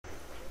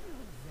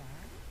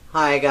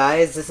Hi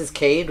guys, this is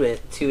Cade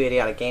with Two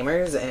Idiotic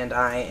Gamers, and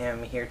I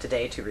am here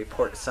today to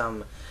report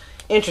some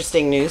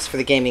interesting news for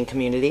the gaming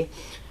community.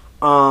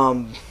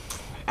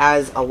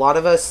 As a lot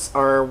of us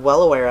are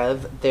well aware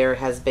of, there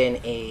has been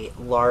a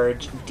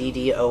large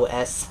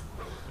DDoS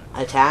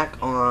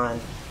attack on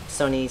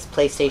Sony's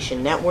PlayStation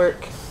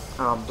Network,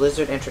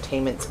 Blizzard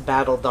Entertainment's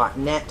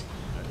Battle.net,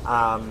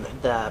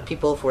 the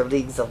people for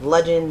Leagues of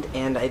Legend,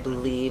 and I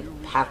believe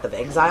Path of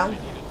Exile.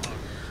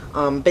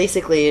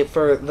 Basically,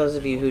 for those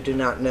of you who do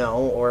not know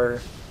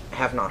or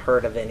have not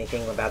heard of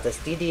anything about this,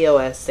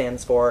 DDoS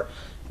stands for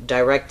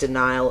Direct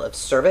Denial of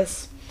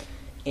Service.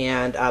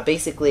 And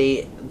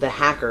basically, the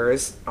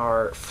hackers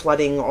are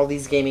flooding all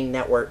these gaming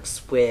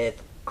networks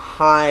with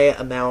high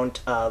amount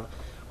of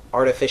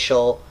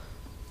artificial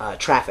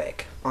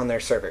traffic on their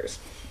servers.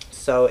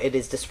 So it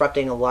is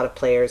disrupting a lot of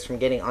players from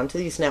getting onto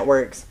these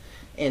networks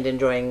and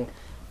enjoying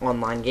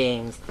online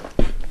games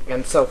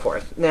and so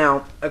forth.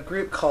 Now, a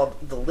group called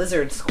the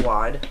Lizard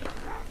Squad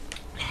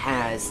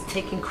has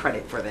taken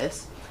credit for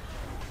this,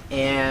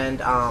 and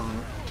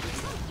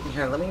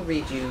here, let me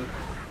read you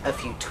a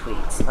few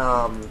tweets.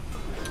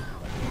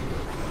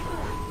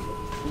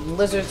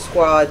 Lizard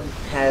Squad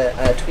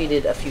had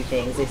tweeted a few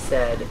things. They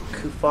said,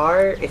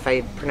 Kufar, if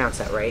I pronounce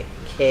that right,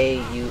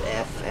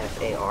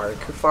 Kuffar,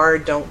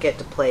 Kufar don't get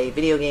to play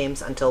video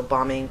games until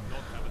bombing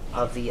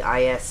of the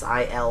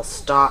ISIL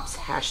stops,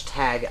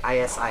 hashtag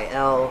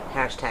ISIL,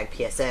 hashtag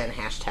PSN,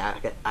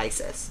 hashtag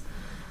ISIS.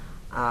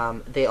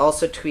 They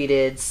also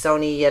tweeted,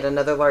 Sony, yet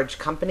another large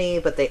company,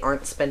 but they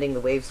aren't spending the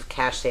waves of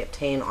cash they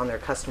obtain on their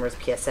customers'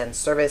 PSN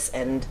service,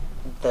 and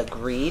the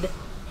greed.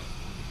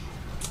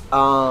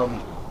 Now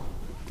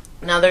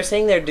they're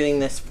saying they're doing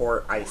this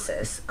for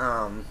ISIS.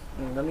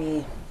 Let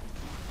me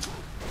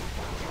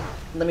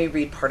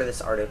read part of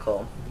this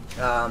article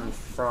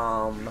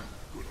from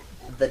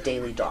the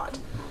Daily Dot.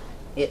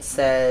 It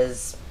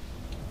says,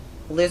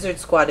 Lizard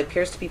Squad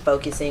appears to be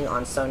focusing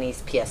on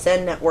Sony's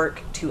PSN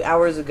network. 2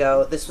 hours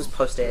ago, this was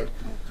posted.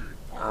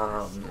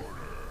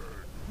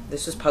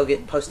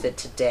 Posted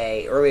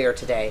today, earlier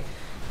today.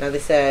 Now they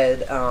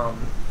said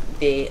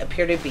they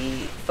appear to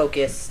be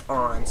focused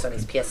on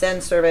Sony's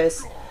PSN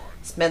service.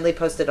 Smedley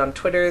posted on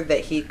Twitter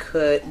that he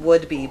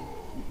would be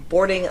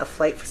boarding a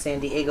flight for San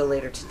Diego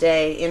later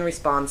today. In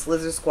response,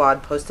 Lizard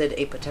Squad posted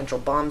a potential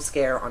bomb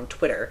scare on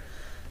Twitter.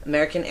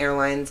 American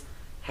Airlines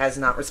has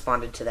not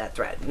responded to that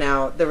thread.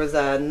 Now, there was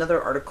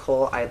another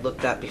article I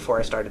looked up before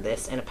I started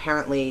this, and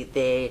apparently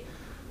they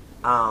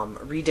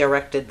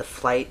redirected the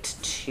flight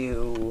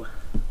to...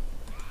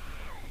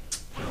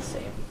 Let's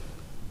see.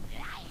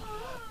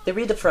 They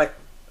redirected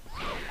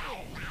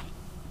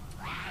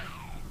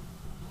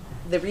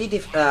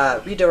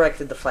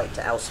the flight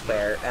to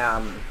elsewhere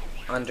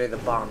under the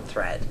bomb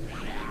thread.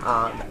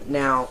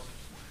 Now,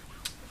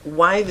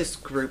 why this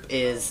group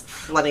is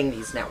flooding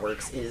these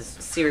networks is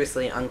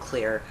seriously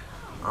unclear.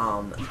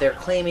 They're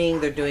claiming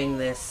they're doing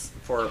this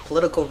for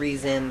political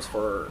reasons,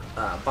 for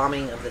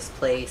bombing of this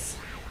place,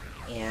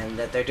 and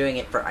that they're doing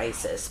it for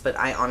ISIS. But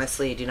I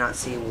honestly do not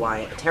see why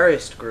a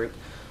terrorist group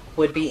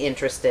would be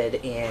interested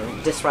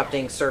in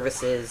disrupting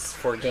services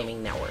for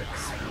gaming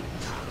networks.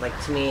 Like,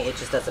 to me, it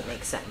just doesn't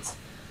make sense.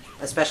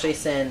 Especially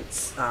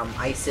since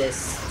ISIS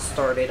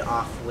started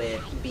off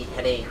with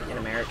beheading an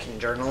American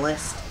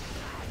journalist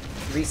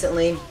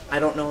recently. I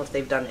don't know if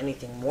they've done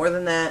anything more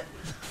than that.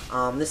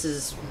 This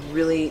is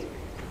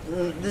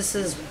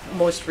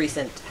most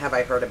recent have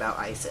I heard about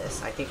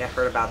ISIS. I think I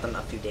heard about them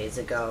a few days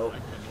ago.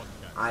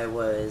 I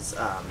was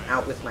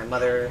out with my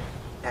mother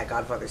at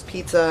Godfather's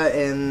Pizza,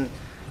 and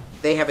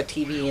they have a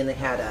TV, and they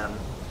had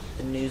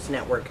the news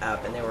network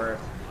up, and they were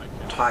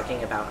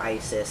talking about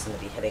ISIS and the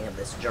beheading of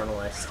this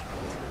journalist.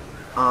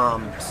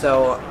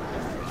 So,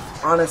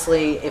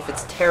 honestly, if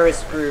it's a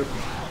terrorist group,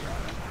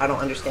 I don't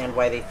understand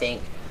why they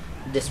think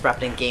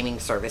disrupting gaming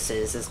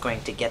services is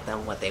going to get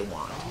them what they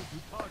want.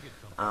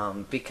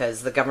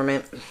 Because the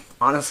government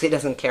honestly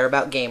doesn't care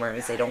about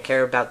gamers. They don't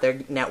care about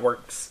their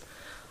networks.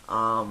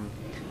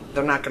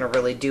 They're not going to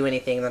really do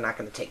anything. They're not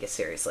going to take it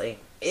seriously,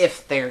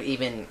 if they're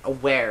even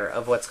aware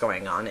of what's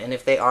going on. And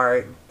if they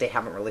are, they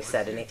haven't really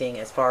said anything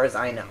as far as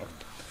I know.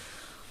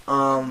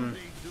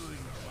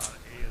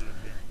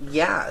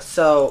 Yeah,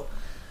 so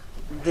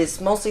this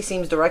mostly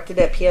seems directed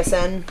at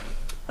PSN,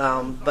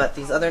 but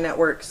these other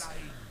networks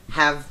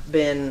have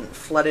been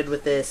flooded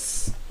with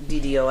this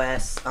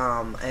DDoS.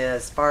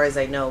 As far as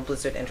I know,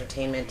 Blizzard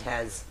Entertainment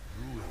has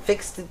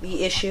fixed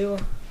the issue.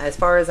 As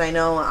far as I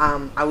know,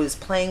 I was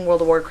playing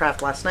World of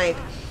Warcraft last night.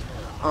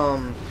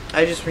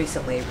 I just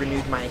recently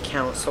renewed my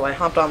account, so I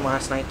hopped on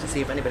last night to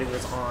see if anybody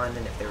was on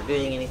and if they were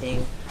doing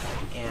anything.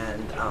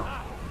 And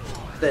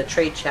the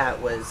trade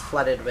chat was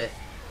flooded with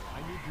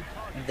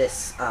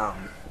this,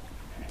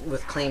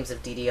 with claims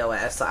of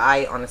DDoS.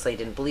 I honestly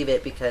didn't believe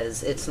it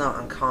because it's not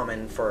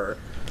uncommon for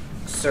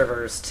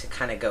servers to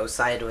kind of go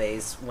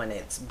sideways when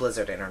it's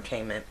Blizzard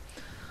Entertainment.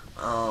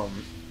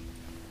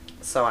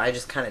 So I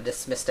just kind of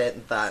dismissed it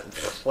and thought,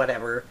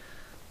 whatever,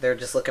 they're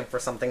just looking for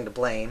something to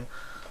blame.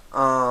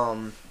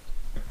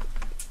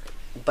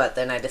 But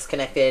then I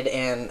disconnected,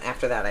 and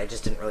after that I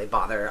just didn't really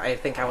bother. I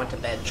think I went to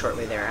bed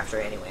shortly thereafter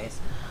anyways.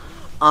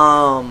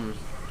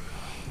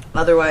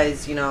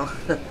 Otherwise, you know,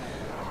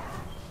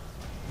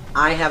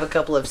 I have a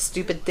couple of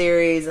stupid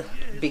theories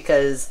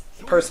because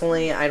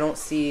personally I don't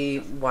see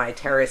why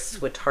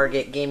terrorists would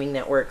target gaming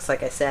networks,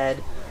 like I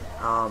said.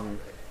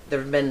 There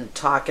have been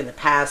talk in the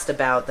past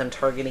about them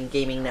targeting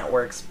gaming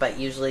networks, but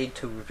usually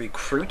to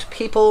recruit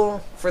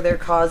people for their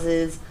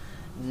causes,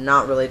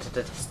 not really to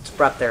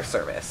disrupt their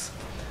service.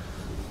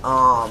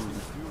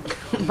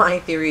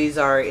 My theories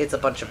are it's a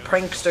bunch of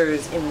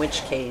pranksters, in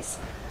which case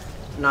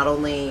not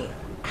only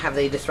have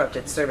they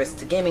disrupted service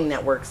to gaming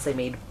networks, they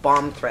made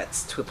bomb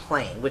threats to a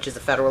plane, which is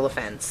a federal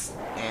offense,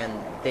 and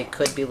they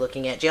could be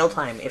looking at jail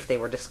time if they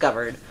were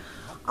discovered.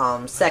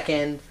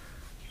 Second,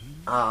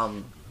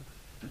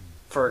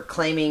 for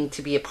claiming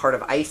to be a part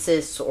of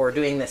ISIS or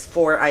doing this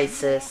for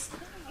ISIS,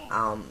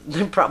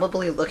 they're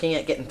probably looking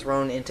at getting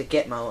thrown into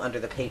Gitmo under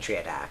the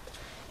Patriot Act.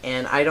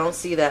 And I don't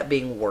see that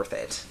being worth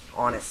it,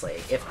 honestly,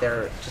 if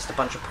they're just a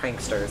bunch of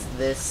pranksters.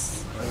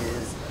 This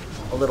is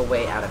a little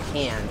way out of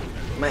hand.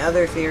 My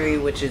other theory,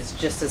 which is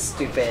just as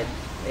stupid,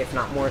 if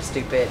not more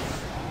stupid,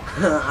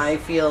 I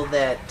feel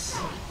that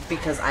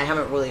because I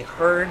haven't really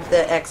heard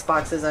that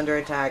Xbox is under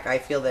attack, I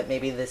feel that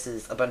maybe this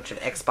is a bunch of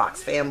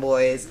Xbox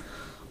fanboys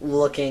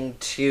looking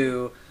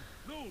to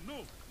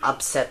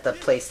upset the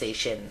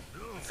PlayStation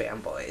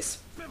fanboys.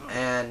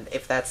 And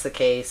if that's the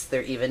case,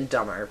 they're even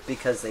dumber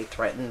because they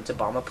threatened to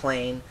bomb a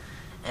plane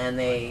and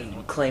they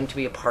claim to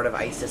be a part of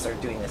ISIS or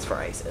doing this for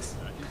ISIS.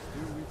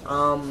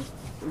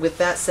 With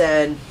that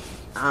said,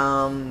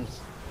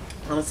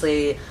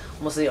 honestly,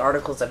 most of the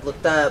articles I've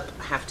looked up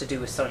have to do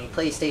with Sony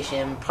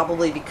PlayStation,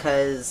 probably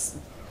because,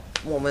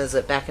 what was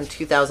it, back in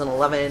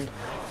 2011,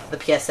 the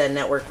PSN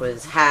network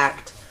was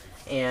hacked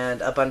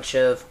and a bunch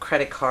of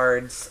credit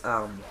cards,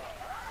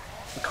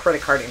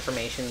 credit card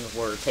information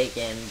were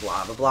taken,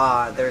 blah blah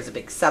blah. There was a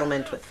big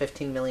settlement with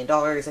 $15 million,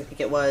 I think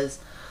it was.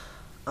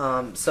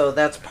 So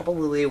that's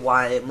probably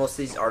why most of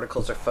these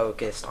articles are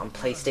focused on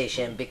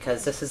PlayStation,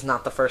 because this is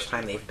not the first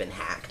time they've been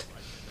hacked.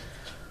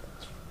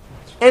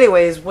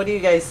 Anyways, what do you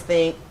guys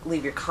think?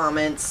 Leave your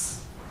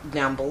comments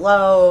down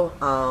below.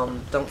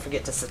 Don't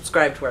forget to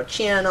subscribe to our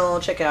channel,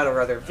 check out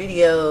our other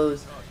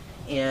videos,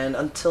 and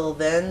until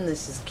then,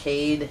 this is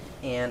Cade,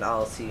 and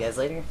I'll see you guys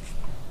later.